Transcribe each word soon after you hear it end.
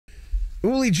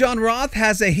Uli Jon Roth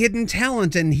has a hidden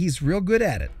talent, and he's real good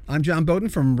at it. I'm John Beaudin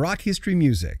from Rock History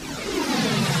Music.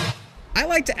 I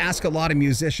like to ask a lot of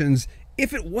musicians,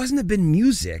 if it wasn't have been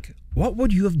music, what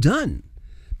would you have done?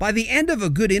 By the end of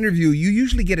a good interview, you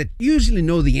usually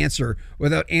know the answer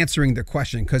without answering the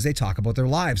question because they talk about their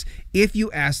lives, if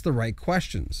you ask the right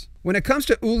questions. When it comes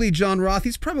to Uli Jon Roth,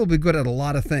 he's probably good at a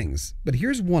lot of things, but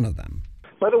here's one of them.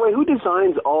 By the way, who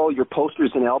designs all your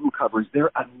posters and album covers? They're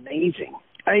amazing.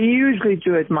 I usually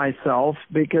do it myself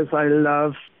because I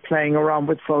love playing around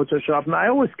with Photoshop, and I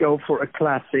always go for a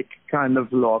classic kind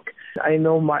of look. I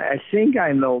think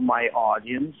I know my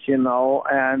audience, and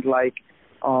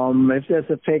if there's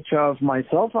a picture of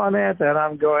myself on it, then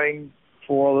I'm going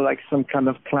for like some kind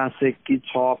of classic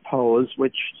guitar pose,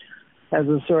 which has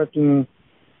a certain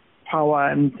power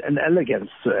and elegance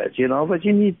to it, but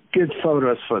you need good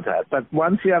photos for that. But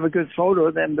once you have a good photo,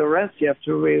 then the rest you have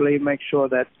to really make sure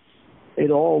that it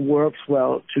all works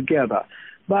well together.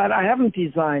 But I haven't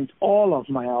designed all of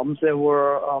my albums. There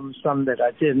were some that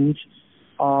I didn't,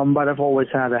 but I've always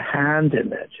had a hand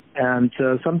in it. And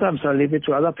sometimes I leave it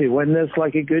to other people. When there's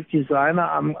like a good designer,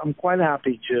 I'm quite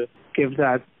happy to give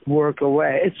that work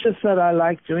away. It's just that I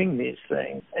like doing these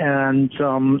things. And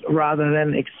rather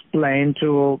than explain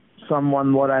to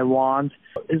someone what I want,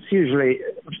 it's usually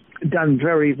done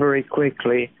very, very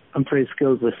quickly. I'm pretty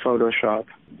skilled with Photoshop.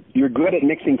 You're good at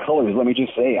mixing colors, let me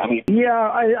just say. Yeah,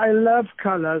 I love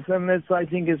colors, and I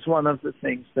think it's one of the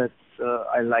things that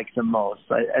I like the most.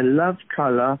 I love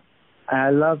color. I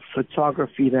love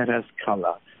photography that has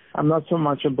color. I'm not so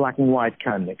much a black and white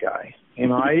kind of guy.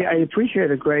 I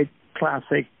appreciate a great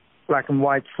classic black and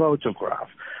white photograph,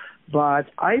 but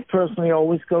I personally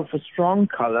always go for strong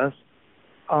colors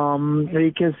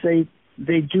because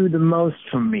they do the most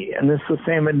for me, and it's the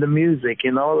same in the music.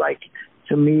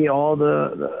 To me, all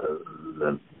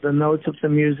the notes of the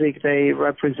music, they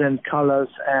represent colors,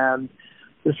 and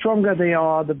the stronger they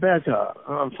are, the better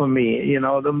for me.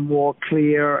 The more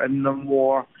clear and the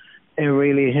more it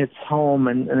really hits home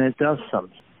and it does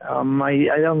something.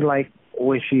 I don't like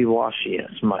wishy-washy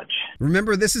as much.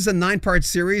 Remember, this is a 9-part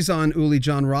series on Uli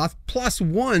Jon Roth, plus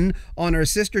one on our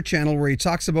sister channel where he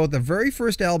talks about the very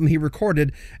first album he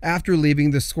recorded after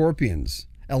leaving the Scorpions,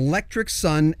 Electric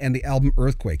Sun, and the album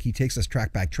Earthquake. He takes us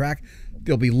track by track.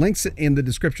 There'll be links in the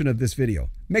description of this video.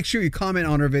 Make sure you comment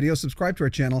on our video, subscribe to our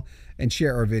channel, and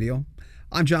share our video.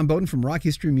 I'm John Beaudin from Rock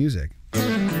History Music.